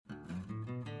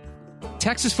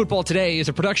Texas Football Today is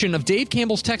a production of Dave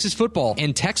Campbell's Texas Football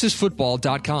and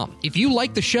TexasFootball.com. If you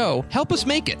like the show, help us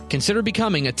make it. Consider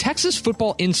becoming a Texas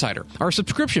Football Insider, our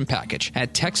subscription package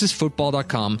at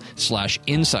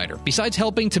TexasFootball.com/insider. Besides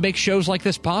helping to make shows like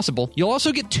this possible, you'll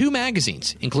also get 2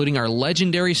 magazines, including our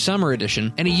legendary summer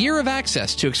edition and a year of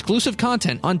access to exclusive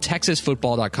content on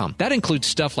TexasFootball.com. That includes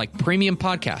stuff like premium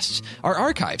podcasts, our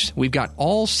archives. We've got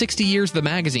all 60 years of the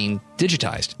magazine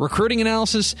digitized, recruiting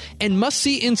analysis, and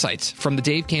must-see insights from the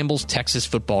Dave Campbell's Texas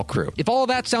Football crew. If all of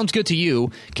that sounds good to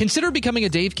you, consider becoming a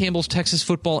Dave Campbell's Texas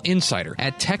Football Insider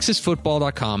at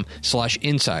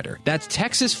TexasFootball.com/insider. That's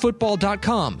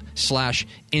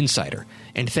TexasFootball.com/insider.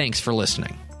 And thanks for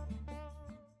listening.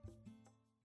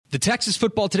 The Texas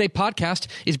Football Today podcast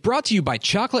is brought to you by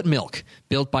Chocolate Milk,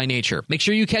 built by nature. Make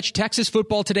sure you catch Texas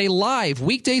Football Today live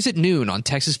weekdays at noon on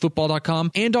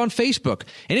TexasFootball.com and on Facebook.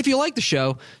 And if you like the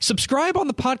show, subscribe on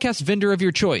the podcast vendor of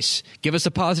your choice. Give us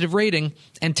a positive rating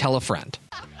and tell a friend.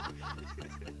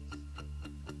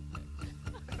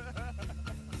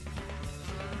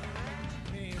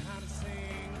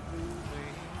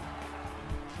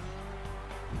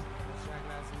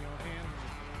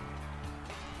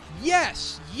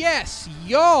 Yes,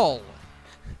 y'all. What are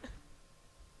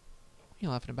you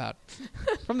laughing about?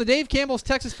 From the Dave Campbell's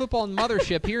Texas Football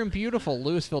Mothership here in beautiful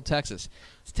Lewisville, Texas.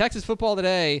 It's Texas Football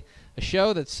Today, a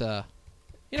show that's,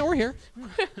 we're here.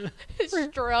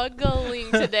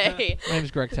 Struggling today. My name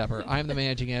is Greg Tepper. I am the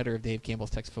managing editor of Dave Campbell's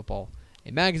Texas Football,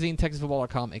 a magazine,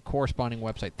 TexasFootball.com, a corresponding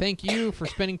website. Thank you for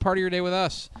spending part of your day with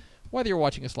us, whether you're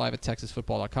watching us live at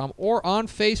TexasFootball.com or on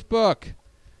Facebook,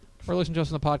 or listen to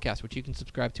us on the podcast, which you can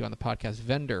subscribe to on the podcast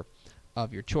vendor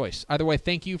of your choice. Either way,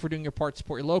 thank you for doing your part to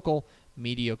support your local,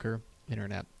 mediocre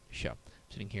internet show.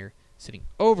 Sitting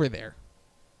over there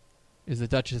is the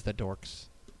Duchess of the Dorks,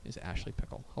 is Ashley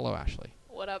Pickle. Hello, Ashley.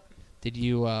 What up? Did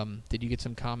you get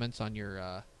some comments on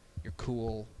your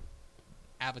cool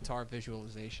avatar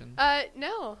visualization?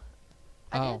 No.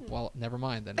 Oh, didn't. well, never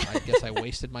mind then. I guess I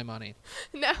wasted my money.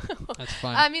 No. That's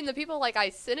fine. I mean, the people I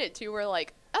sent it to were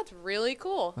like, that's really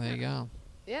cool. There you go.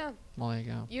 Yeah. Well, there you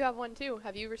go. You have one too.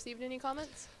 Have you received any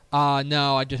comments?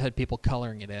 No, I just had people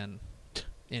coloring it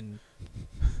in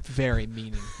very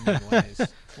mean ways.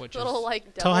 Which Little is, like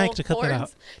Tell devil Hank to cut that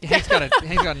horns. out. Hank's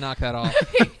got to knock that off.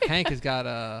 Hank has got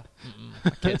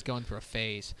my kid's going through a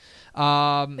phase.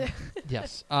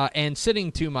 Yes. And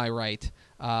sitting to my right,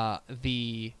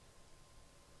 the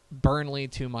Burnley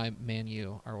to my Man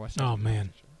U, or West Ham. Oh,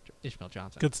 man. Ishmael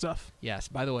Johnson. Good stuff. Yes.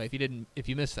 By the way, if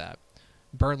you missed that,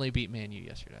 Burnley beat Man U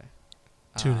yesterday.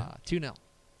 2-0.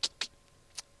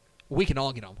 We can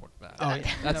all get on board with that. Oh, yeah.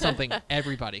 That's something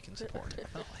everybody can support.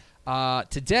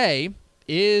 Today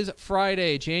is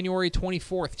Friday, January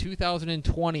 24th,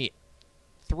 2020.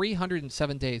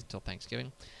 307 days until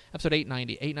Thanksgiving. Episode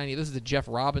 890. 890. This is the Jeff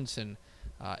Robinson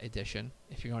edition.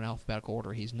 If you're going in alphabetical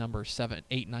order, he's number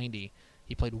 890.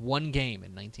 He played one game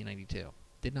in 1992.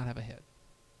 Did not have a hit.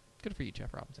 Good for you,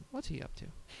 Jeff Robinson. What's he up to?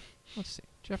 Let's see.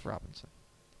 Jeff Robinson.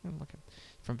 I'm looking.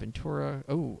 From Ventura.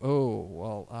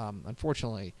 Well,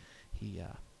 unfortunately, he's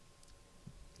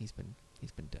been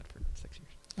dead for 6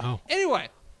 years. Oh. Anyway,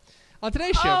 on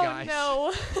today's show, guys.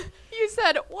 Oh, no. You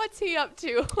said, what's he up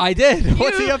to? I did.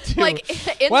 What's he up to? Like,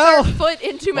 insert foot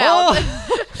into mouth.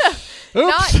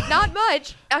 Oops. Not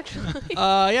much, actually. He's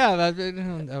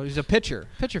a pitcher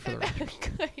for the Rangers.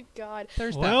 Good God.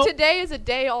 There's Well- that. Today is a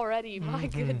day already. My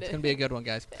goodness. It's going to be a good one,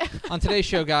 guys. On today's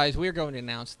show, guys, we are going to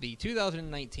announce the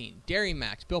 2019 Dairy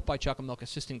Max Built by Chocolate Milk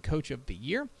Assistant Coach of the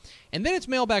Year. And then it's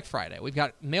Mailbag Friday. We've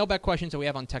got mailbag questions that we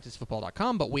have on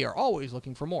TexasFootball.com, but we are always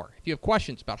looking for more. If you have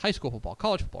questions about high school football,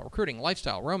 college football, recruiting,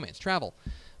 lifestyle, romance, travel,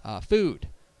 food,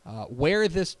 where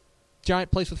this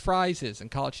giant place with fries is in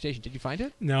College Station. Did you find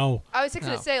it? No. I was going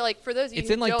No. to say, like, for those of you It's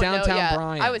who in, like, don't know, downtown yeah,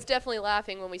 Bryan. I was definitely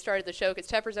laughing when we started the show because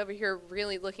Tepper's over here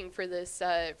really looking for this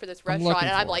restaurant, looking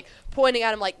and I'm for like pointing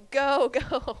at him like, go.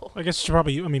 I guess you should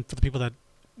probably, for the people that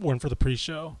weren't for the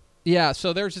pre-show. Yeah,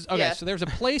 so there's this, Yeah. so there's a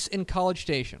place in College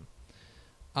Station.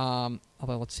 Although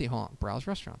let's see, hold on, browse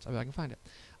restaurants. I bet I can find it.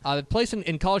 The place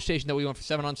in College Station that we went for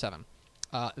 7 on 7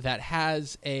 that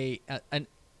has an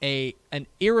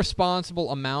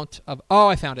irresponsible amount of. Oh,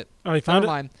 I found it. Oh, you found Never it?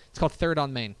 mind. It's called Third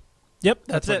on Main. Yep,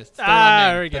 That's that's what it it. is. Third on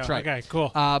Main. There we go. That's right. Okay,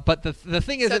 cool. But the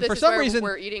thing is So that this for is some where reason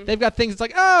we're eating? they've got things. It's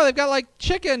like, oh, they've got like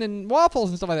chicken and waffles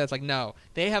and stuff like that. It's like, no,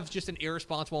 they have just an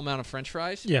irresponsible amount of French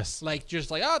fries. Yes.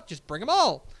 Just bring them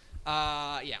all.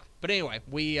 Yeah. But anyway,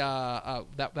 we that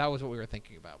was what we were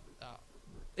thinking about.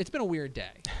 It's been a weird day.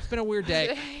 We're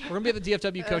gonna be at the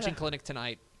DFW coaching clinic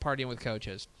tonight, partying with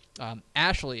coaches.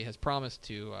 Ashley has promised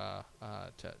to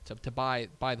buy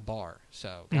the bar.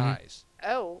 So guys.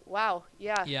 Oh, wow.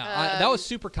 Yeah. Yeah, that was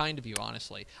super kind of you,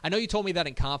 honestly. I know you told me that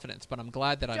in confidence, but I'm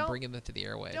glad that I'm bringing that to the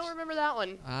airwaves. Don't remember that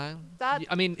one.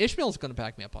 I mean, Ishmael's going to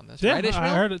back me up on this, Yeah, right, Ishmael?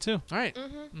 I heard it too. All right.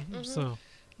 So.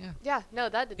 Yeah, no,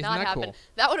 that did Isn't not that happen. cool?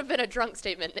 That would have been a drunk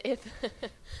statement if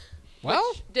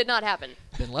Well, did not happen.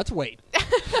 then let's wait.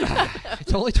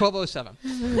 It's only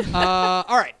 12:07.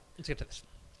 All right, let's get to this.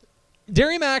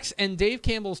 Derry Max and Dave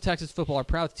Campbell's Texas Football are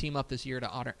proud to team up this year to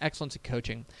honor excellence in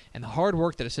coaching and the hard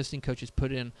work that assistant coaches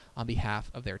put in on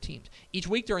behalf of their teams. Each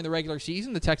week during the regular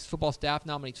season, the Texas football staff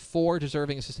nominates 4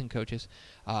 deserving assistant coaches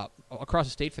across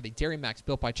the state for the Derry Max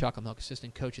Built by Chocolate Milk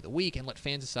Assistant Coach of the Week and let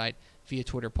fans decide via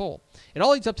Twitter poll. It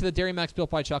all leads up to the Derry Max Built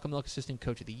by Chocolate Milk Assistant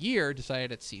Coach of the Year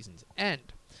decided at season's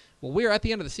end. Well, we are at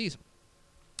the end of the season.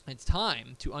 It's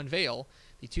time to unveil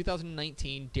the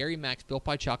 2019 Derry Max Built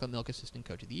by Chocolate Milk Assistant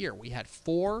Coach of the Year. We had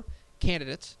 4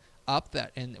 candidates up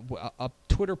a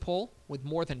Twitter poll with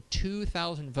more than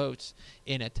 2,000 votes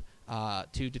in it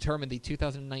to determine the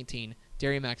 2019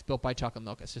 Derry Max Built by Chocolate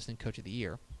Milk Assistant Coach of the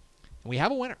Year. And we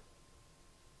have a winner.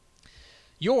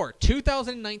 Your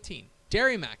 2019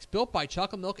 Derry Max Built by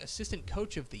Chocolate Milk Assistant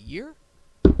Coach of the Year?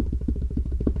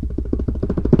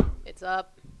 It's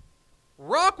up.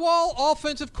 Rockwall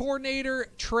offensive coordinator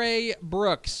Trey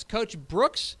Brooks. Coach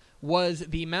Brooks was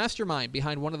the mastermind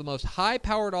behind one of the most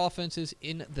high-powered offenses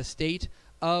in the state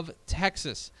of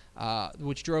Texas,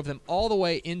 which drove them all the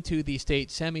way into the state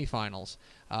semifinals.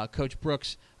 Coach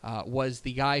Brooks was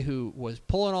the guy who was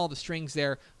pulling all the strings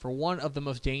there for one of the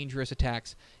most dangerous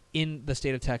attacks in the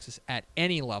state of Texas at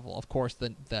any level. Of course,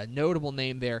 the notable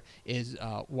name there is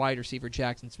wide receiver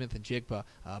Jackson Smith and Jigba,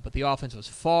 but the offense was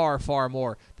far, far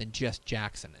more than just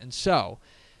Jackson. And so,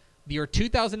 the year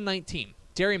 2019,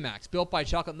 Derry Max, Built by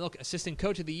Chocolate Milk Assistant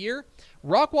Coach of the Year,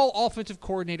 Rockwall Offensive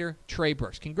Coordinator Trey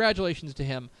Brooks. Congratulations to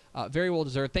him. Very well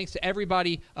deserved. Thanks to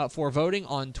everybody for voting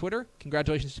on Twitter.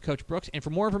 Congratulations to Coach Brooks. And for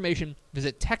more information,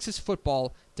 visit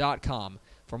texasfootball.com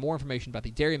for more information about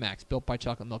the Derry Max Built by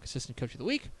Chocolate Milk Assistant Coach of the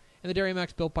Week and the Derry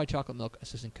Max Built by Chocolate Milk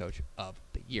Assistant Coach of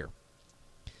the Year.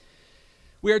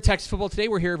 We are at Texas Football Today.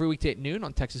 We're here every weekday at noon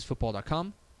on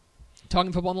texasfootball.com.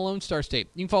 Talking football in the Lone Star State.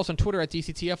 You can follow us on Twitter at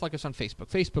DCTF, like us on Facebook,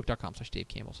 facebook.com/Dave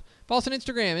Campbells. Follow us on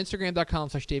Instagram,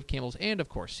 instagram.com/Dave Campbells, and, of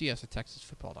course, see us at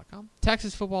texasfootball.com.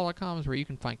 Texasfootball.com is where you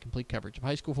can find complete coverage of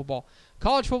high school football,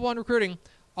 college football, and recruiting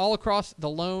all across the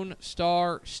Lone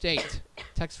Star State.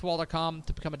 Texasfootball.com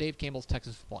to become a Dave Campbell's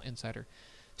Texas Football Insider.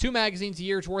 2 magazines, a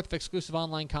year's worth of exclusive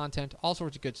online content, all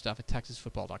sorts of good stuff at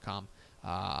texasfootball.com.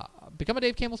 Become a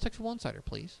Dave Campbell's Texas Football Insider,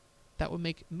 please. That would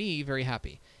make me very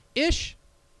happy. Ish,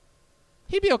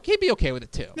 he'd be okay with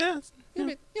it too. Yeah, You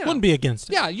know, wouldn't be against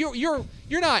it. Yeah, you're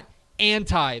not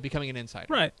anti becoming an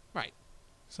insider. Right. Right.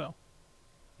 So.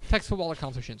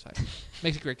 TexasFootball.com/insider.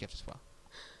 Makes a great gift as well.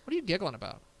 What are you giggling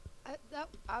about?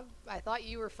 I thought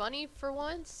you were funny for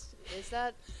once. Is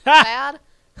that bad?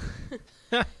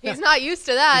 He's not used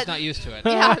to that. He's not used to it.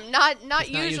 Yeah, not He's not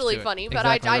usually used to it. funny, but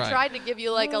Exactly I right. tried to give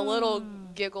you like a little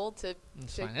giggle to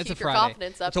It's keep fine. It's a your Friday.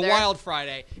 confidence up It's a there. wild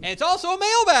Friday. And it's also a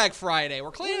mailbag Friday.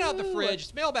 We're cleaning out the fridge.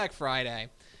 It's mailbag Friday.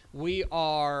 We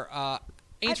are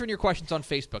answering your questions on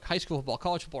Facebook. High school football,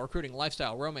 college football, recruiting,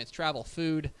 lifestyle, romance, travel,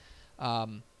 food,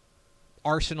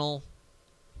 Arsenal,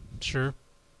 Sure.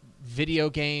 video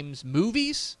games,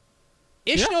 movies.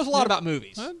 Ish knows a lot about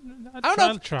movies. I I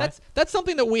don't know. That's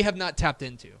something that we have not tapped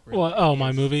into. Really. Well,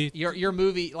 my movie. Your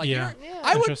movie, like Yeah. Yeah.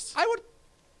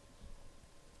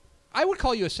 I would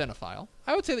call you a cinephile.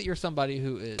 I would say that you're somebody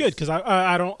who is Good, because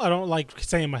I don't like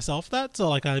saying myself that, so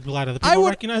like I'd be glad other people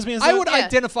recognize me as I that. would Yeah.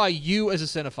 identify you as a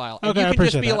cinephile, and Okay, you I can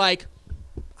just appreciate be that. like,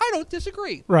 I don't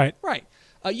disagree. Right. Right.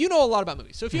 You know a lot about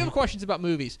movies, so if you have questions about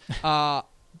movies, have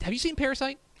you seen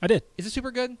Parasite? I did. Is it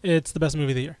super good? It's the best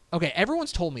movie of the year. Okay,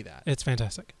 everyone's told me that. It's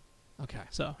fantastic. Okay,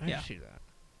 So I yeah. should do that.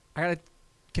 I gotta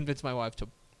convince my wife to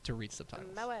read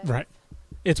subtitles. My way. Right.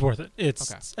 It's worth it.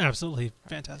 It's Okay. absolutely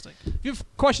fantastic. If you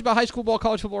have questions about high school ball,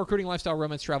 college football, recruiting, lifestyle,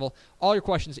 romance, travel, all your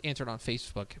questions answered on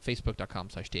Facebook,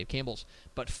 facebook.com/Dave Campbell's.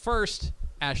 But first,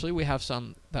 Ashley, we have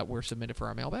some that were submitted for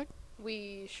our mailbag.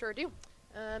 We sure do.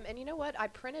 And you know what? I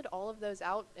printed all of those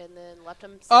out and then left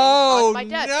them Oh, on my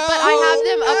desk. no, But I have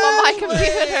them up on my Ashley!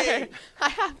 computer. I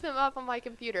have them up on my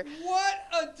computer. What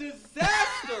a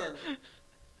disaster!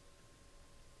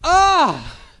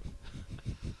 Ah!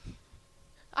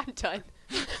 I'm done.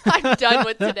 I'm done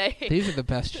with today. These are the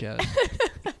best shows.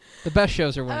 The best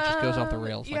shows are when it just goes off the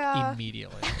rails yeah. like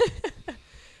immediately.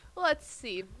 Let's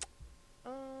see.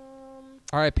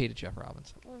 R.I.P. to Jeff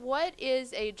Robinson. What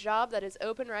is a job that is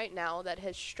open right now that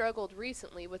has struggled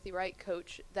recently with the right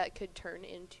coach that could turn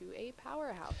into a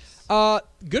powerhouse?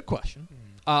 Good question.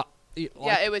 Yeah,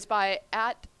 it was by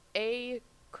at a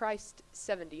Christ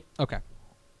 70. Okay.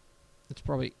 It's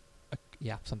probably,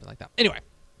 something like that. Anyway,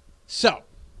 so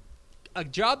a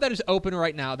job that is open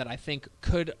right now that I think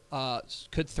could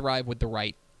thrive with the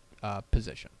right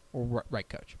position or right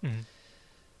coach.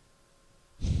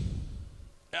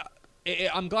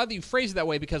 I'm glad that you phrased it that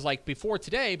way because, like, before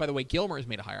today, by the way, Gilmer has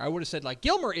made a hire. I would have said, like,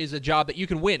 Gilmer is a job that you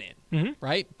can win in,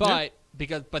 right? But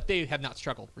but they have not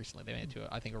struggled recently. They made it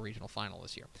to, I think, a regional final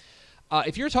this year.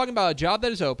 If you're talking about a job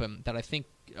that is open that I think,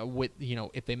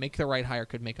 if they make the right hire,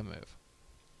 could make a move,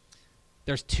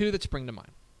 there's two that spring to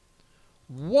mind.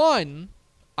 One,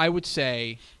 I would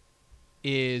say,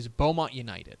 is Beaumont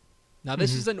United. Now,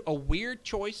 this is a weird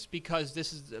choice because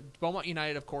this is Beaumont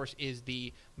United, of course, is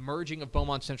the merging of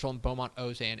Beaumont Central and Beaumont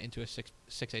Ozan into a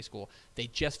 6A school. They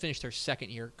just finished their second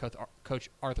year. Coach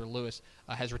Arthur Lewis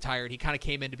has retired. He kind of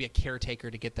came in to be a caretaker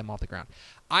to get them off the ground.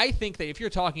 I think that if you're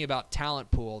talking about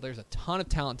talent pool, there's a ton of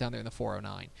talent down there in the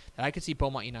 409 that I could see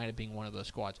Beaumont United being one of those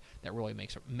squads that really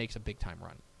makes a big-time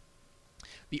run.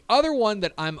 The other one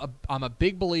that I'm a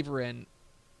big believer in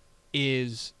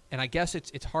is, and I guess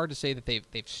it's hard to say that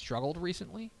they've struggled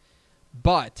recently,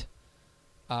 but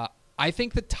I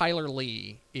think that Tyler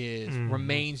Lee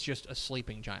remains just a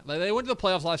sleeping giant. They went to the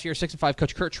playoffs last year, 6-5.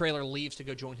 Coach Kurt Traylor leaves to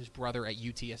go join his brother at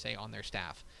UTSA on their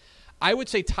staff. I would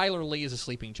say Tyler Lee is a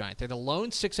sleeping giant. They're the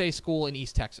lone 6A school in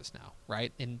East Texas now,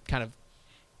 right? In kind of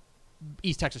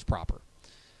East Texas proper.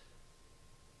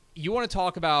 You want to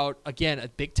talk about, again, a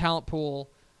big talent pool,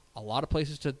 a lot of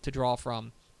places to draw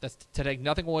from. That's to take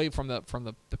nothing away from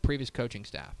the previous coaching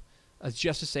staff. It's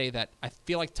just to say that I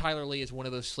feel like Tyler Lee is one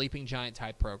of those sleeping giant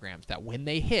type programs that when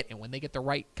they hit and when they get the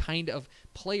right kind of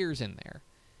players in there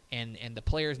and the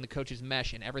players and the coaches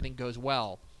mesh and everything goes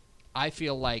well, I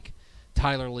feel like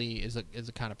Tyler Lee is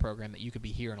a kind of program that you could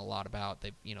be hearing a lot about.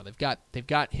 They've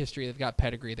got history, they've got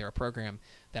pedigree. They're a program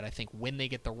that I think when they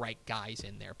get the right guys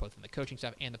in there, both in the coaching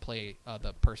staff and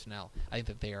the personnel, I think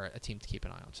that they are a team to keep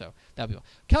an eye on. So that'll be one.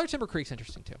 Keller Timber Creek's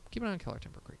interesting too. Keep an eye on Keller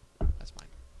Timber Creek. That's fine.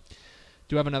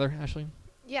 Do you have another, Ashley?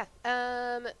 Yeah.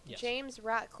 Yes. James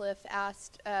Ratcliffe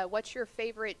asked, "What's your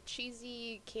favorite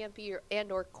cheesy, campy,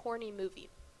 or corny movie?"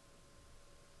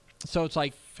 So it's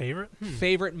like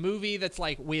favorite movie that's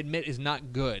like we admit is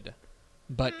not good,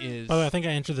 but is. By the way, I think I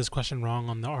answered this question wrong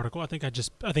on the article. I think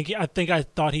I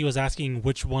thought he was asking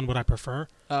which one would I prefer.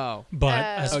 Oh, but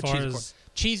as far as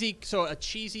cheesy, so a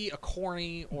cheesy, a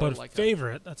corny, or but like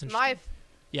favorite. That's interesting.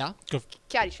 Yeah. Go.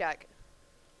 Caddyshack.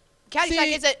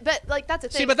 Caddyshack is it? But like that's a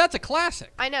thing. See, but that's a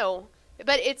classic. I know,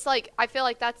 but it's like I feel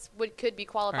like that's what could be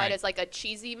qualified Right. as like a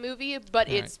cheesy movie, but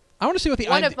it's I want to see what the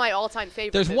one of my all-time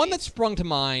favorite. There's movies. one that sprung to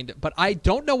mind, but I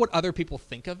don't know what other people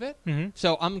think of it.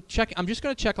 So I'm just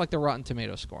going to check like the Rotten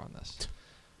Tomatoes score on this. It's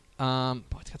got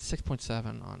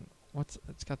 6.7 on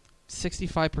it's got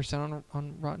 65%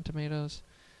 on Rotten Tomatoes.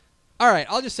 All right,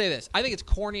 I'll just say this. I think it's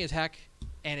corny as heck,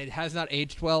 and it has not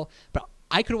aged well, but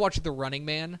I could watch The Running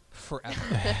Man forever.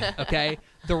 Okay?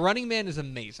 The Running Man is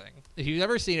amazing. If you've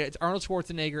ever seen it, it's Arnold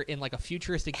Schwarzenegger in like a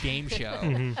futuristic game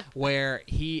show where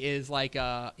he is like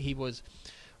he was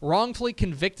wrongfully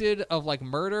convicted of like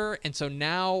murder, and so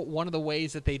now one of the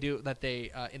ways that they do that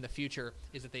they in the future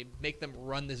is that they make them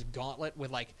run this gauntlet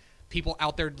with like people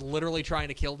out there literally trying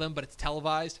to kill them, but it's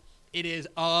televised. It is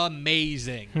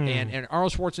amazing, and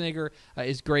Arnold Schwarzenegger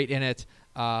is great in it.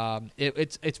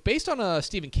 It's based on a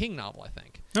Stephen King novel, I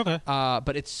think. Okay.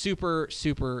 But it's super,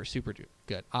 super, super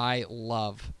good. I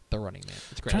love The Running Man.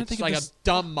 It's great. It's like a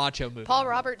dumb macho movie. Paul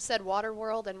Roberts said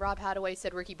Waterworld, and Rob Hadaway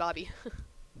said Ricky Bobby.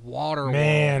 Waterworld.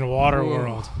 Man,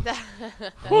 Waterworld.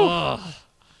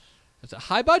 It's a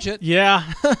high budget. Yeah.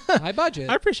 High budget.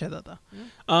 I appreciate that though.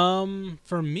 Yeah.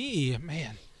 For me,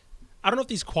 man, I don't know if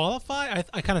these qualify.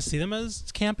 I kind of see them as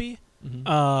campy.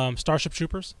 Starship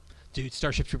Troopers. Dude,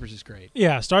 Starship Troopers is great.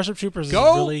 Yeah, Starship Troopers is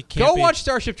really campy. Go watch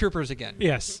Starship Troopers again.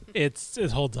 Yes, it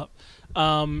holds up.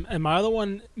 And my other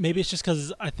one, maybe it's just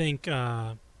because I think,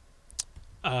 oh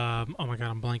my God,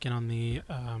 I'm blanking on the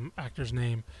actor's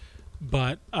name,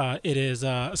 but it is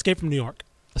Escape from New York.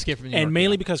 Escape from New York. And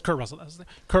mainly because Kurt Russell.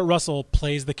 Kurt Russell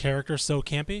plays the character so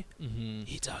campy.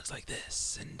 He talks like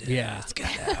this, and it's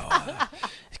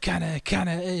kind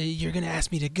of, you're gonna ask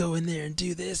me to go in there and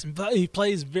do this, and he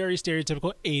plays very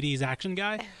stereotypical '80s action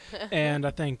guy, and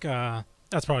I think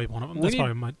that's probably one of them. That's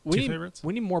probably my two favorites.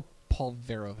 We need more Paul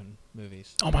Verhoeven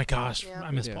movies. Oh my gosh, Yeah.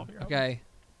 I miss Paul Verhoeven. Okay,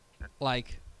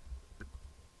 like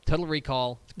Total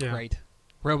Recall, Yeah. great.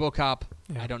 RoboCop,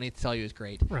 Yeah. I don't need to tell you is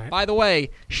great. Right. By the way,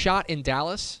 shot in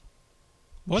Dallas.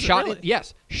 Was shot it really?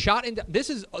 yes, shot in. This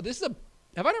is a.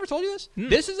 Have I never told you this?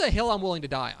 This is a hill I'm willing to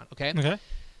die on. Okay. Okay.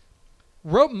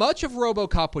 Much of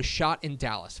RoboCop was shot in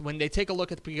Dallas. When they take a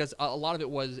look at, because a lot of it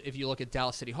was, if you look at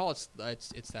Dallas City Hall, it's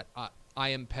that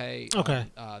IMP Okay.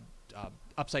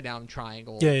 upside down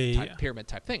triangle Yeah. pyramid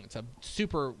type thing. It's a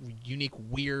super unique,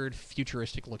 weird,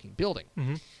 futuristic looking building.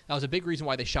 Mm-hmm. That was a big reason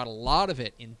why they shot a lot of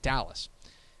it in Dallas.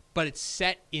 But it's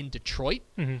set in Detroit.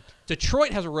 Mm-hmm.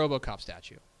 Detroit has a RoboCop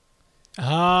statue.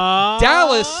 Ah.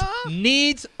 Dallas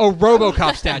needs a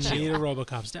RoboCop statue. Need a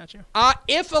RoboCop statue.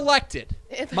 If elected,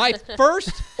 my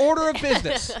first order of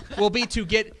business will be to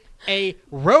get a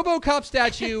RoboCop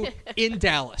statue in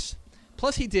Dallas.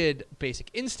 Plus, he did Basic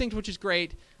Instinct, which is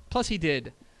great. Plus, he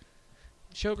did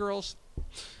Showgirls.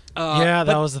 Yeah,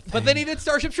 that was the thing. But then he did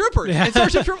Starship Troopers. Yeah. And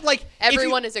Starship Troopers, like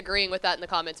Everyone is agreeing with that in the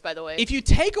comments, by the way. if you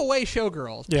take away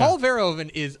Showgirls, Yeah. Paul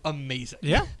Verhoeven is amazing.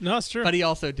 Yeah, no, it's true. But he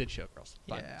also did Showgirls.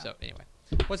 But, Yeah. So anyway,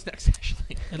 what's next,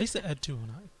 Ashley? At least an Ed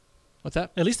 209. What's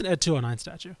that? At least an Ed 209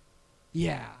 statue.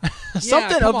 Yeah.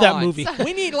 Something come of that on. movie.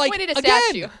 We need like We need a again.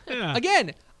 statue. Yeah.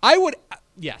 Again, I would.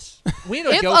 Yes. We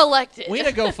need If a elected. We need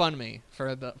a GoFundMe for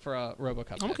a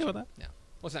RoboCop. I'm statue. okay with that. Yeah.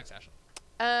 What's next, Ashley?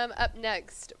 Up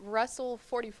next,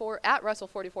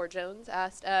 Russell44 Jones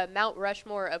asked Mount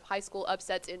Rushmore of high school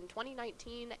upsets in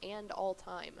 2019 and all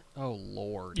time. Oh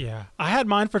Lord. Yeah. I had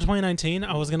mine for 2019.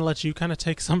 I was going to let you kind of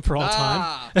take some for all time.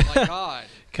 Ah, my God.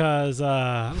 Because,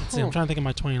 let's see, I'm trying to think of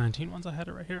my 2019 ones. I had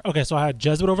it right here. Okay, so I had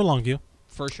Jesuit over Longview.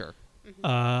 For sure.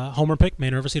 Homer pick,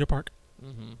 Manor over Cedar Park.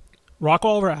 Mm-hmm.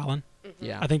 Rockwall over Allen.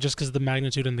 Yeah. I think just because of the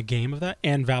magnitude and the game of that.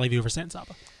 And Valley View over San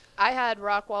Saba. I had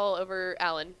Rockwall over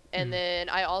Allen, and then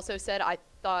I also said I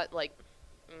thought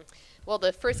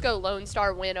the Frisco Lone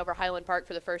Star win over Highland Park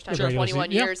for the first time Sure. in 21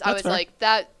 Yeah, years. I that's was fair. like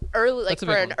that early, That's a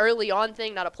for big an one. early on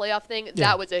thing, not a playoff thing. Yeah.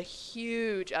 That was a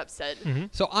huge upset. Mm-hmm.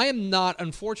 So I am not.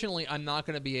 Unfortunately, I'm not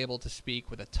going to be able to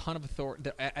speak with a ton of authority,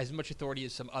 as much authority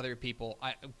as some other people.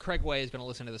 Craig Way is going to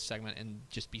listen to this segment and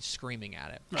just be screaming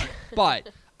at it. But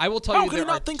I will tell How you, could I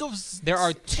not think of... there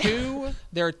are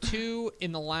two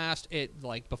in the last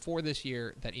before this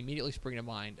year that immediately spring to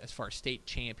mind as far as state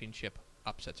championship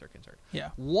upsets are concerned. Yeah.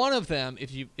 One of them,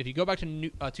 if you go back to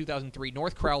 2003,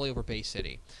 North Crowley over Bay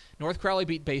City. North Crowley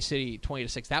beat Bay City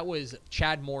 20-6. That was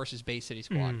Chad Morris's Bay City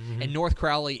squad, and North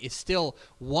Crowley is still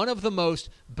one of the most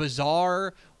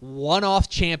bizarre one-off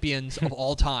champions of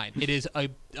all time. It is a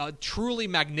truly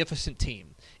magnificent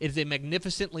team. It is a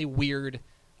magnificently weird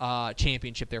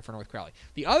championship there for North Crowley.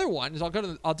 The other one is I'll dip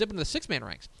into the six-man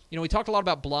ranks. You know, we talked a lot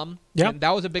about Blum. Yeah. And that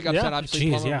was a big upset, Yeah. obviously. Jeez,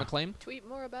 Blum over yeah. McLean. Tweet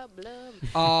more about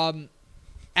Blum.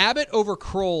 Abbott over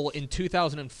Kroll in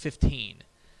 2015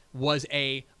 was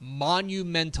a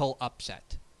monumental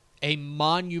upset. A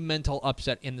monumental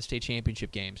upset in the state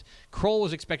championship games. Kroll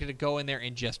was expected to go in there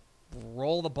and just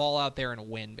roll the ball out there and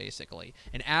win, basically.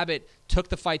 And Abbott took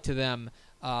the fight to them.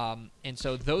 And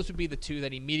so those would be the two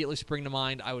that immediately spring to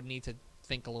mind. I would need to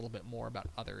think a little bit more about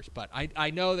others. But I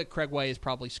know that Craig Way is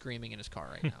probably screaming in his car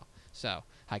right now. So,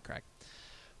 hi, Craig.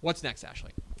 What's next,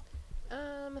 Ashley?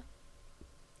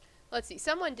 Let's see.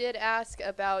 Someone did ask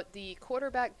about the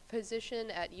quarterback position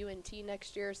at UNT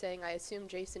next year, saying, I assume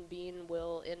Jason Bean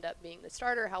will end up being the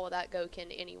starter. How will that go?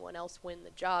 Can anyone else win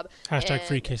the job? Hashtag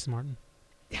free And- Case Martin.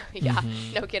 Yeah,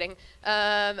 no kidding.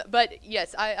 But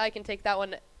yes, I can take that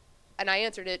one. And I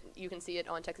answered it. You can see it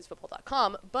on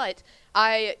TexasFootball.com. But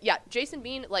Jason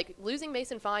Bean, losing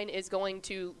Mason Fine is going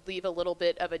to leave a little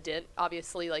bit of a dent.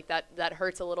 Obviously, that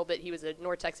hurts a little bit. He was a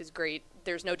North Texas great.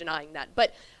 There's no denying that.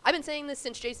 But I've been saying this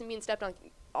since Jason Bean stepped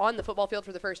on the football field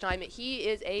for the first time. He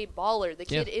is a baller. The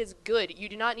kid is good. You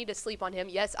do not need to sleep on him.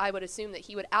 Yes, I would assume that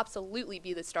he would absolutely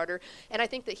be the starter. And I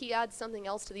think that he adds something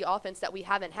else to the offense that we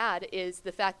haven't had, is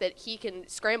the fact that he can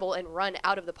scramble and run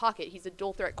out of the pocket. He's a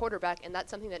dual threat quarterback, and that's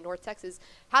something that North Texas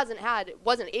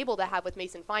wasn't able to have with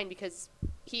Mason Fine because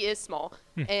he is small.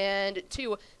 And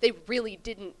two,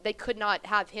 they could not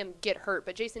have him get hurt.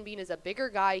 But Jason Bean is a bigger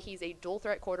guy. He's a dual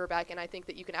threat quarterback, and I think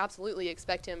that you can absolutely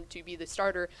expect him to be the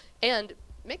starter and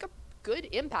make a good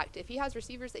impact. If he has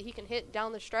receivers that he can hit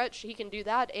down the stretch, he can do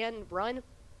that and run.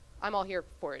 I'm all here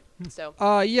for it. So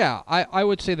I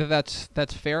would say that's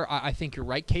fair. I think you're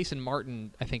right. Case and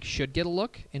Martin, I think, should get a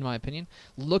look, in my opinion.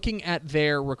 Looking at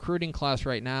their recruiting class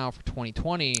right now for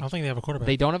 2020, I don't think they have a quarterback.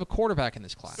 they don't have a quarterback in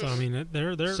this class. So, I mean,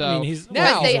 So- he's...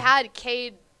 Now- but they had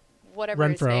Cade whatever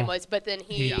his Renfro. name was, but then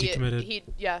He decommitted.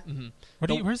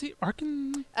 Where's he?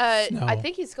 No. I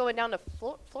think he's going down to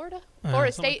Florida. Florida something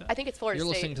like State. that. I think it's Florida You're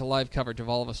State. listening to live coverage of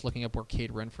all of us looking up where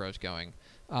Cade Renfro's going.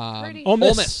 Pretty- Ole Ole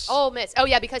Miss. Miss. Ole Miss. Oh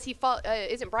yeah, because he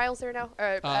isn't Bryles there now?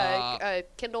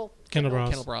 Kendall. Kendall Browse.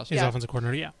 Kendall Browse, He's yeah. offensive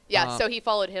coordinator. Yeah. Yeah, so he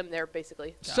followed him there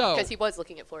basically. So- because he was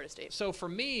looking at Florida State. So for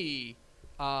me,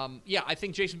 I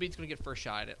think Jason Bean's going to get first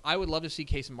shot at it. I would love to see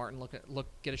Case and Martin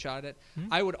get a shot at it.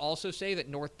 Mm-hmm. I would also say that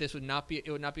it would not be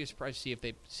a surprise to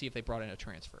see if they brought in a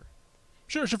transfer.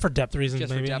 Sure, for depth reasons,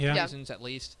 Just maybe. for depth Yeah. reasons at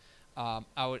least. I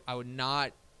would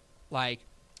not like.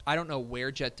 I don't know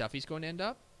where Jet Duffy's going to end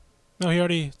up. No, he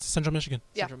already it's Central Michigan.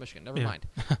 Yeah. Central Michigan. Never Yeah.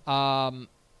 mind.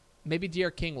 Maybe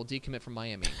De'Aaron King will decommit from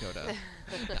Miami and go to.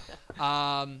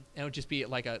 And it would just be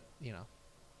like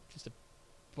just a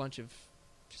bunch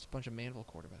of Manville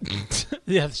quarterbacks.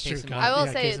 Yeah, that's Case true. and God, I will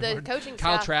yeah, say Case and the Martin. coaching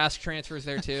Kyle staff. Trask transfers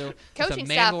there too. Coaching It's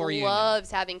a staff Manville reunion.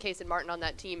 loves having Case and Martin on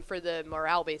that team for the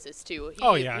morale basis too.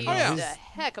 Oh, yeah, he's no, he's- a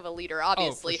heck of a leader.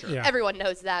 Obviously, sure. Yeah. everyone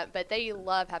knows that, but they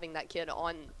love having that kid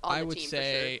on I the would team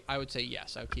say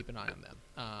yes. I would keep an eye on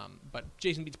them. But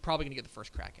Jason Beat's probably going to get the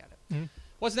first crack at it. Mhm.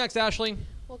 What's next, Ashley? for sure.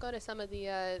 We'll go to some of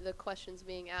the questions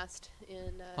being asked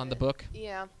in On the book?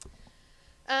 Yeah.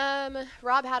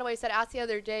 Rob Hadaway said, asked the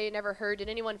other day, never heard. Did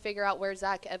anyone figure out where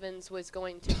Zach Evans was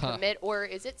going to commit, or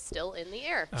is it still in the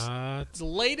air? The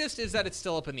latest is that it's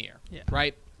still up in the air. Yeah.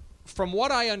 Right. From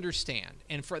what I understand,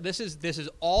 and this is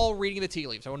all reading the tea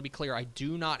leaves. I want to be clear. I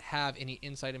do not have any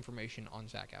inside information on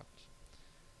Zach Evans.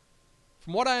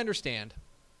 From what I understand,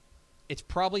 it's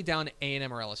probably down to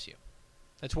A&M or LSU.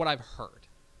 That's what I've heard.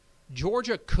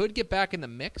 Georgia could get back in the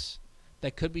mix.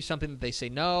 That could be something that they say,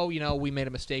 no, we made a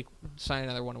mistake, sign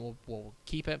another one, and we'll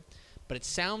keep it. But it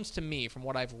sounds to me, from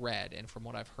what I've read and from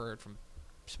what I've heard from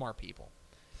smart people,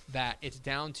 that it's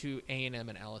down to A&M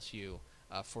and LSU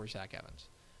for Zach Evans.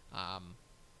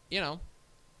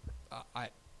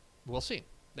 We'll see.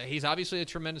 He's obviously a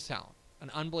tremendous talent, an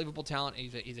unbelievable talent.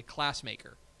 He's a class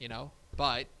maker,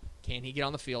 But can he get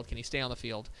on the field? Can he stay on the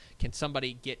field? Can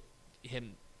somebody get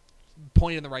him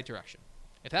pointed in the right direction?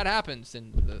 If that happens,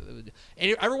 then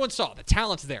and everyone saw the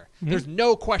talent's there. Mm-hmm. There's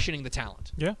no questioning the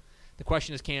talent. Yeah. The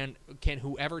question is, can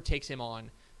whoever takes him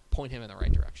on point him in the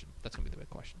right direction? That's going to be the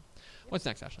big question. What's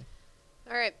next, Ashley?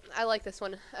 All right, I like this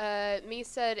one. Me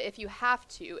said, if you had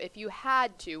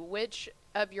to, which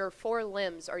of your 4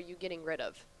 limbs are you getting rid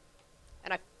of?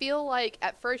 And I feel like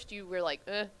at first you were like,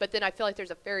 but then I feel like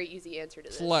there's a very easy answer to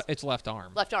this. It's left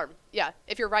arm. Left arm. Yeah.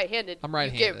 If you're right-handed. I'm you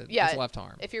right-handed. yeah. It's left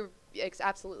arm. If you're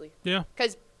absolutely. Yeah.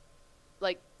 Because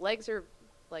legs are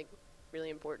really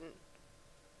important.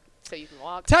 So you can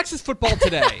walk. Texas football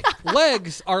today.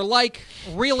 Legs are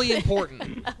really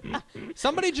important.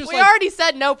 Somebody just We already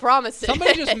said no promises.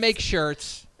 somebody just make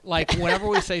shirts whenever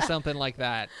we say something like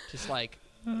that. Just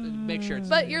make sure it's.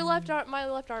 But your left arm, my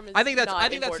left arm is. I think that's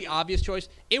the important. obvious choice.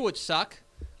 It would suck.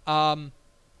 How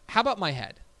about my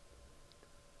head?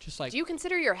 Just Do you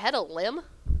consider your head a limb?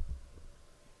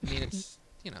 I mean, it's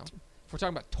if we're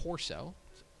talking about torso,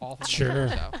 it's all from Sure.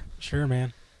 the torso. Sure,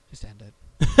 man. Just end it.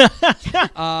 Do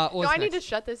I need to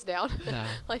shut this down?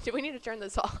 No. Do we need to turn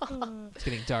this off? It's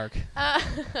getting dark.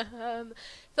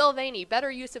 Phil Vaney,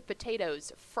 better use of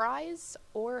potatoes, fries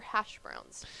or hash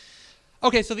browns?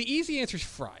 Okay, so the easy answer is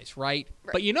fries, right?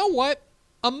 But you know what?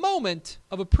 A moment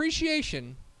of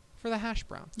appreciation for the hash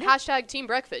browns. Hashtag team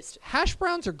breakfast. Hash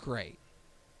browns are great.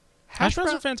 Hash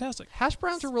browns are fantastic. Hash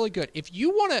browns are really good. If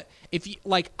you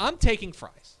I'm taking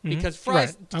fries because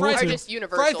Right. I would Are too. just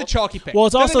universal. fries the chalky pick. Well,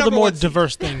 it's They're also the number more one seed.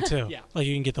 diverse thing too. Yeah. Like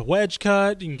you can get the wedge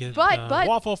cut, you can get But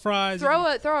waffle fries. Throw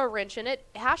a wrench in it.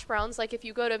 Hash browns, if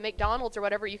you go to McDonald's or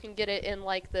whatever, you can get it in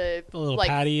the little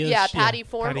patty-ish, patty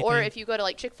form. patty Or thing. if you go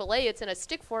to Chick-fil-A, it's in a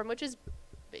stick form, which is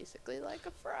basically like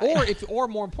a fry. Or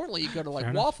more importantly, you go to Fair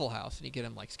enough. Waffle House and you get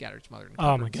them scattered, smothered. And Oh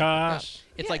covered my and stuff like that. gosh.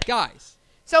 It's Yeah. guys.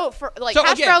 So for So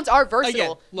hash again- browns are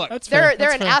versatile. Again, look, That's They're fair.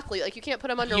 That's an fair. athlete. You can't put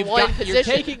them under you've one got- position.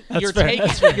 You're fair.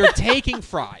 taking you're taking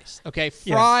fries. Okay,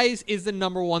 Yeah. fries is the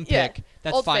number one Yeah. pick.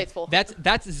 That's Old fine. Faithful.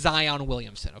 That's Zion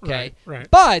Williamson. Okay, Right.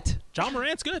 But John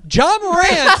Morant's good. John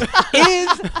Morant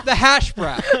is the hash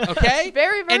brown. Okay,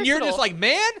 Very And you're just versatile.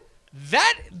 man,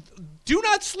 do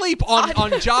not sleep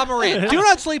on John Morant. Do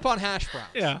not sleep on hash browns.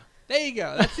 Yeah. There you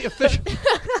go. That's the official.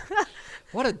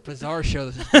 What a bizarre show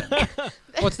this has been.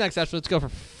 What's next, Ashley? Let's go for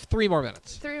 3 more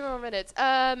minutes. 3 more minutes.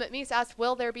 Mies asked,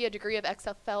 will there be a degree of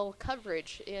XFL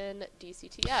coverage in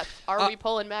DCTF? Are we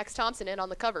pulling Max Thompson in on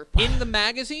the cover? In the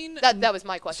magazine? That was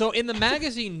my question. So in the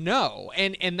magazine, no.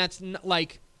 And that's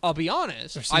I'll be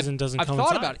honest. Their season doesn't I've thought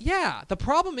coincide. about it. Yeah. The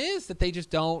problem is that they just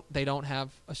don't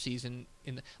have a season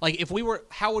like if we were,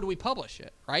 how would we publish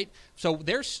it, right? So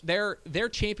their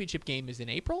championship game is in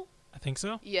April. I think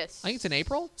so. Yes. I think it's in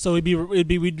April. So we'd be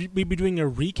doing a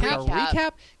recap. A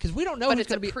recap because we don't know But who's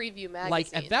it's a going to be preview magazine. like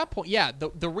at that point. Yeah,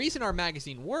 the reason our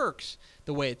magazine works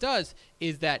the way it does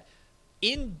is that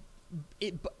in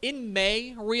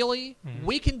May, really,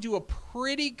 we can do a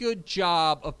pretty good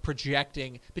job of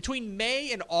projecting between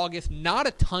May and August. Not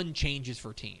a ton changes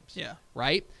for teams. Yeah.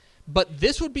 Right. But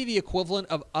this would be the equivalent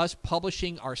of us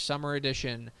publishing our summer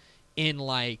edition in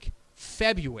like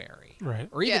February, Right.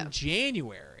 or even Yeah.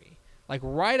 January. Like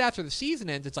right after the season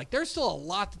ends, it's like there's still a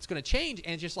lot that's going to change,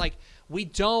 and it's just like we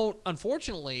don't.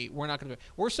 Unfortunately, we're not going to.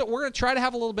 We're going to try to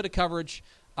have a little bit of coverage,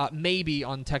 maybe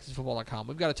on TexasFootball.com.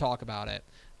 We've got to talk about it.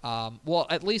 Well,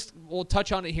 at least we'll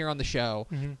touch on it here on the show.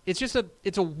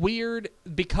 It's a weird,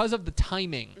 because of the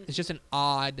timing. It's just an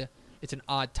odd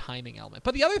timing element.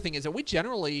 But the other thing is that we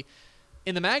generally,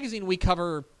 in the magazine, we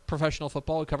cover professional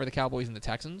football. We cover the Cowboys and the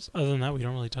Texans. Other than that, we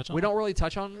don't really touch on. We don't really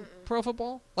touch on pro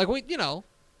football. Like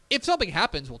if something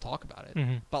happens, we'll talk about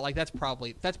it. But like that's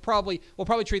probably we'll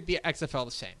probably treat the XFL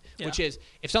the same, which is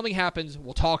if something happens,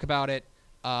 we'll talk about it.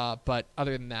 But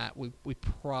other than that, we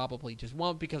probably just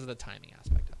won't because of the timing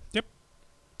aspect of it. Yep.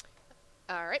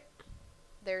 All right.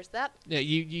 There's that. Yeah,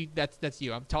 you that's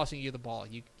you. I'm tossing you the ball.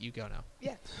 You go now.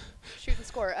 Yeah. Shoot and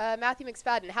score. Matthew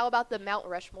McSpadden, how about the Mount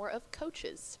Rushmore of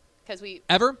coaches? Because we...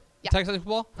 Ever? Yeah. Texas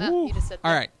football? you just said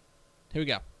All that. right. Here we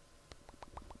go.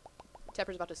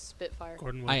 Tepper's about to spit fire.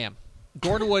 Gordon Wood. I am.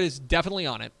 Gordon Wood is definitely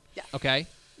on it. Yeah. Okay.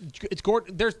 It's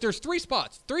Gordon. There's 3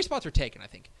 spots. 3 spots are taken, I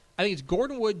think. I think it's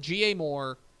Gordon Wood, G.A.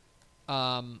 Moore,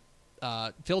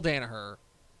 Phil Danaher.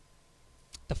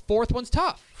 The fourth one's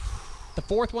tough.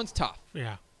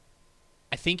 Yeah.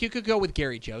 I think you could go with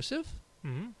Gary Joseph.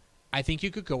 Mm-hmm. I think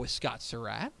you could go with Scott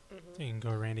Surratt. You can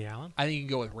go Randy Allen. I think you can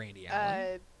go with Randy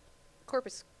Allen.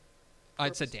 Corpus.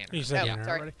 I'd said Danaher. You said Oh, Danaher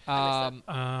sorry. already. I missed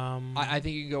that. I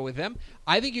think you can go with them.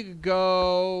 I think you could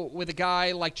go with a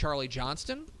guy like Charlie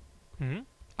Johnston. Mm-hmm.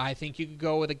 I think you could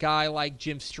go with a guy like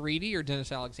Jim Streety or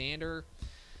Dennis Alexander.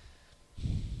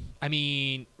 I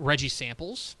mean, Reggie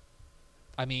Samples.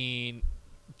 I mean,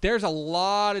 there's a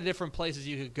lot of different places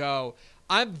you could go.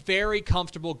 I'm very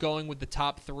comfortable going with the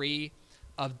top 3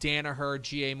 of Danaher,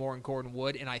 G.A. Moore, and Gordon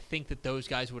Wood, and I think that those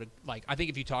guys would like. I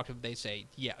think if you talk to them, they say,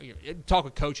 yeah. Talk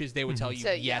with coaches, they would tell you,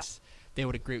 So, yes. They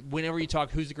would agree. Whenever you talk,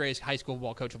 who's the greatest high school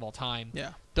football coach of all time?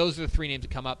 Yeah. Those are the 3 names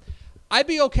that come up. I'd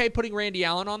be okay putting Randy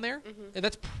Allen on there. And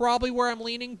that's probably where I'm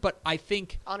leaning, but I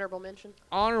think Honorable mention.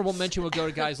 would go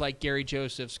to guys like Gary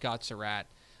Joseph, Scott Surratt,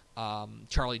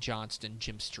 Charlie Johnston,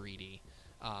 Jim Streety,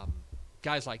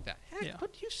 guys like that. Heck, Yeah.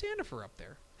 put Hugh Sandifer up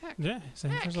there. Heck. Yeah.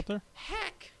 Sandifer's up there.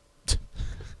 Heck.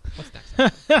 What's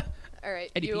next? All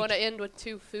right. Eddie You Peach. want to end with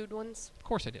 2 food ones? Of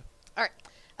course I do. All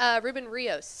right. Ruben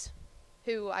Rios,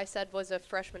 who I said was a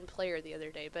freshman player the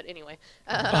other day, but anyway.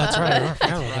 That's right. I forgot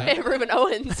about that. And Ruben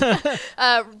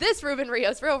Owens. This Ruben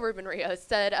Rios, real Ruben Rios,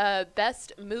 said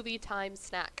best movie time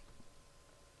snack.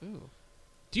 Ooh.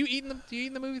 Do you eat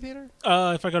in the movie theater?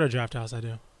 If I go to a draft house, I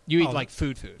do. You eat Oh. like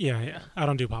food. Yeah. I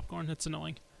don't do popcorn. It's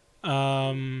annoying.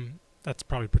 That's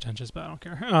probably pretentious, but I don't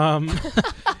care.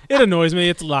 It annoys me.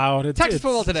 It's loud. Texas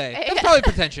football today. That's probably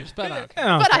pretentious, but okay.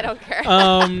 But I don't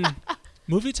care.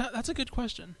 Movie time. That's a good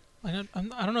question. Like,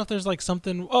 I don't know if there's like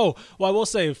something. Oh, well, I will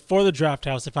say for the draft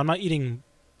house, if I'm not eating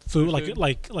food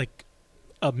like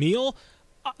a meal,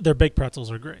 their baked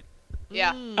pretzels are great.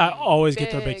 Yeah. I always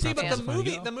get their baked Big See, pretzels. but if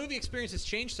I go. the movie experience has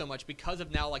changed so much because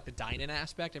of now like the dine-in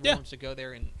aspect. Everyone wants to go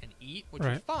there and eat, which is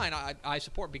Right. fine. I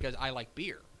support because I like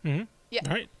beer. Mhm. Yeah.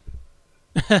 Right.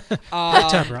 Uh,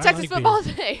 Tepper, I Texas like football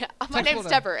beer. today. My Texas name's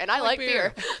football. Tepper, and I like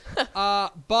beer. But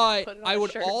Put it on I a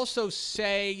would shirt. also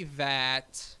say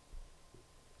that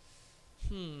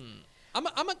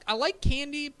I like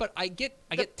candy, but I get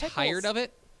tired pickles. of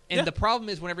it. And Yeah. the problem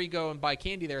is whenever you go and buy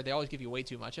candy there, they always give you way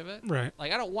too much of it. Right.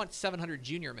 Like I don't want 700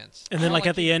 Junior Mints. And I then don't like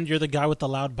at the end, you're the guy with the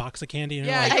loud box of candy. And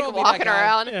Yeah, you're you Like don't be that walking guy.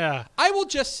 around. yeah. I will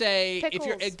just say if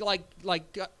you're Pickles.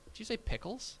 like did you say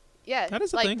pickles? Yeah. That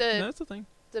is a like thing. The, That's the thing.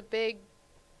 the big.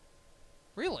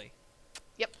 Really?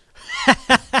 Yep.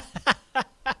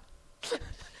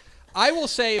 I will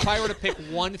say if I were to pick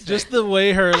one thing, Just the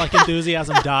way her like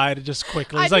enthusiasm died just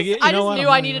quickly. I It's just, like, you I know just what? knew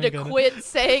I'm I not needed even to gonna- quit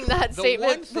saying that the one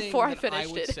statement thing before I that finished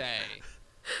I would it. say,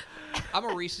 I'm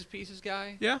a Reese's Pieces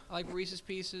guy. Yeah. I like Reese's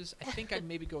Pieces. I think I'd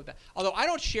maybe go with that. Although I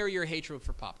don't share your hatred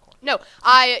for popcorn. No,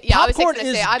 I was Popcorn going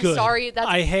to is say I'm good. sorry. That's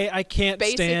I can't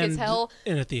basic stand as hell.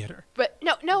 in a theater. but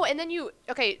no. And then you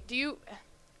do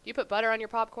you put butter on your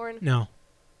popcorn? No.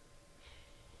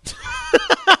 Oh.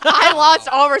 I lost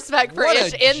all respect for What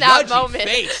Ish a in that judgy moment.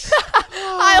 face.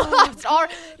 I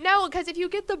laughed. No, because if you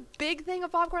get the big thing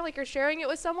of popcorn, like you're sharing it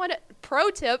with someone, pro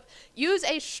tip, use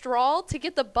a straw to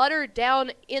get the butter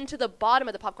down into the bottom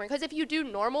of the popcorn. Because if you do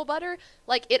normal butter,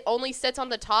 like it only sits on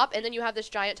the top and then you have this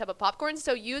giant tub of popcorn.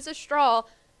 So use a straw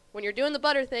when you're doing the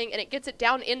butter thing and it gets it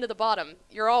down into the bottom.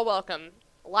 You're all welcome.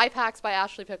 Life hacks by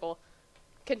Ashley Pickle.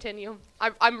 Continue.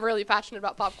 I'm really passionate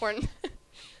about popcorn.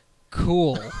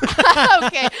 Cool.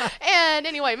 Okay. And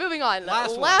anyway, moving on.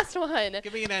 Last one.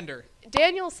 Give me an ender.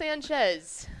 Daniel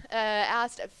Sanchez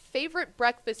asked, favorite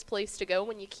breakfast place to go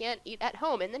when you can't eat at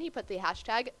home? And then he put the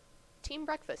hashtag team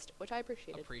breakfast, which I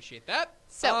appreciated. Appreciate that.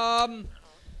 So,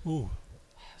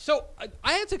 So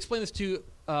I had to explain this to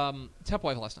Temple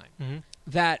Wife last night.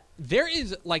 That there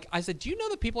is, like, I said, do you know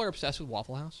that people are obsessed with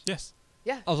Waffle House? Yes.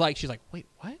 yeah. I was like, she's like, wait,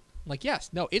 what? I'm like, yes.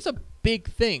 No, it's a big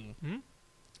thing.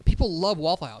 People love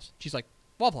Waffle House. She's like,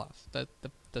 Waffle House, the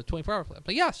 24-hour flip.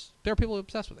 But yes, there are people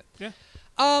obsessed with it. Yeah.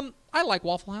 I like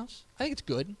Waffle House. I think it's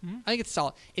good. I think it's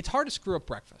solid. It's hard to screw up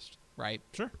breakfast, right?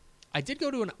 Sure. I did go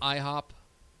to an IHOP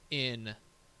in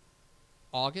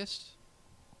August.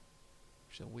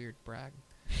 Which is a weird brag.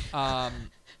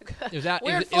 It was at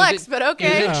Weird flex, but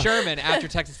okay. It was in Sherman after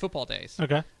Texas football days.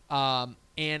 Okay.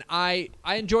 And I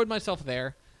enjoyed myself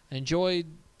there. I enjoyed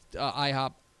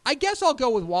IHOP. I guess I'll go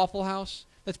with Waffle House.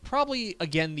 That's probably,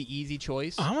 again, the easy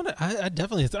choice. I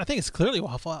definitely. I think it's clearly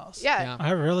Waffle House. Yeah.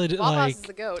 I really do. Waffle House Like, is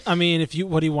the goat. I mean,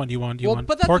 what do you want? Do you want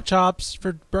But that's pork chops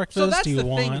for breakfast? So that's do you the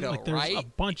want thing, though, like there's right? a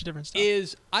bunch of different stuff.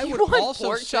 I You would want also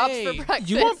pork say chops for breakfast?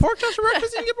 You want pork chops for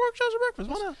breakfast? You can get pork chops for breakfast.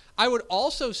 Why not? I would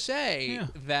also say Yeah.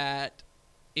 that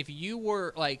if you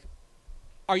were like,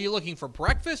 are you looking for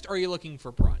breakfast or are you looking for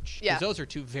brunch? Yeah. Because those are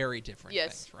two very different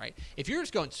Yes. things, right? If you're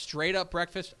just going straight up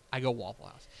breakfast, I go Waffle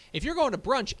House. If you're going to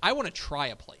brunch, I want to try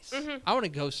a place. I want to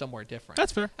go somewhere different.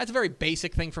 That's fair. That's a very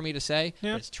basic thing for me to say,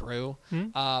 Yeah. but it's true.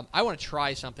 I want to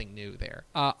try something new there.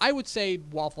 I would say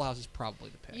Waffle House is probably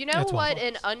the pick. You know That's what Waffle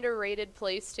an House. underrated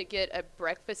place to get a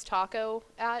breakfast taco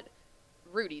at?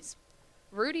 Rudy's.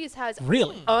 Rudy's has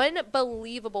Really?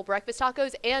 unbelievable breakfast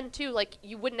tacos, and too, like,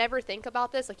 you would never think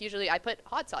about this. Like, usually I put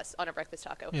hot sauce on a breakfast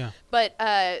taco. Yeah. But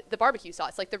the barbecue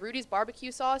sauce, like the Rudy's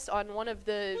barbecue sauce on one of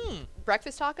the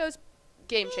breakfast tacos,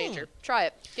 game changer. Try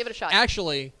it. Give it a shot.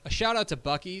 Actually, a shout out to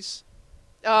Buc-ee's.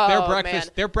 Oh,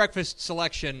 Their breakfast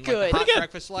selection, Good. like the hot Pretty good.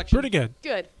 breakfast selection, Pretty good.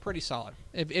 Good. pretty solid.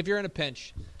 If you're in a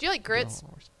pinch, Do you like grits? no.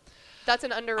 That's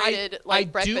an underrated I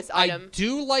breakfast do, item. I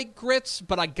do like grits,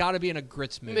 but I gotta be in a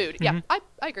grits mood. Yeah, I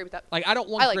agree with that. Like I don't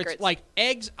want I like grits. grits. Like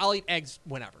eggs, I'll eat eggs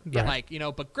whenever. Yeah. Like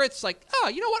but grits, like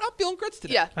you know what? I'm feeling grits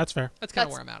today. Yeah, That's fair. that's kind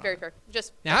of that's where I'm at. very on it. fair.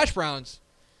 Just Now hash browns.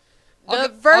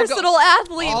 the versatile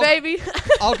athlete, I'll- baby.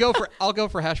 I'll go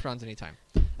for hash browns anytime.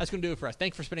 That's gonna do it for us.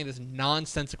 Thanks for spending this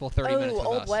nonsensical 30 minutes with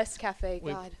Old us. West Cafe.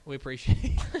 We, God. we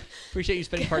appreciate you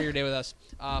spending part of your day with us.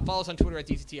 Follow us on Twitter at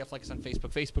DCTF. Like us on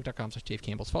Facebook, facebook.com/Dave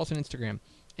Campbell's. Follow us on Instagram,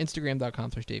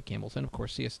 instagram.com/Dave Campbell's. And, of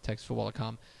course, see us at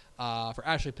TexasFootball.com. For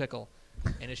Ashley Pickle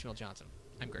and Ishmael Johnson,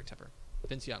 I'm Greg Tepper.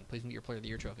 Vince Young, please meet your Player of the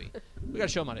Year trophy. We got a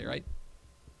show Monday, right?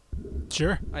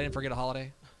 Sure. I didn't forget a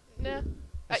holiday. No.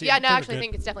 We'll see Yeah, you- no, I actually good.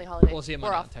 think it's definitely holiday. We'll see you We're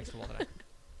Monday off. on Texas Football today.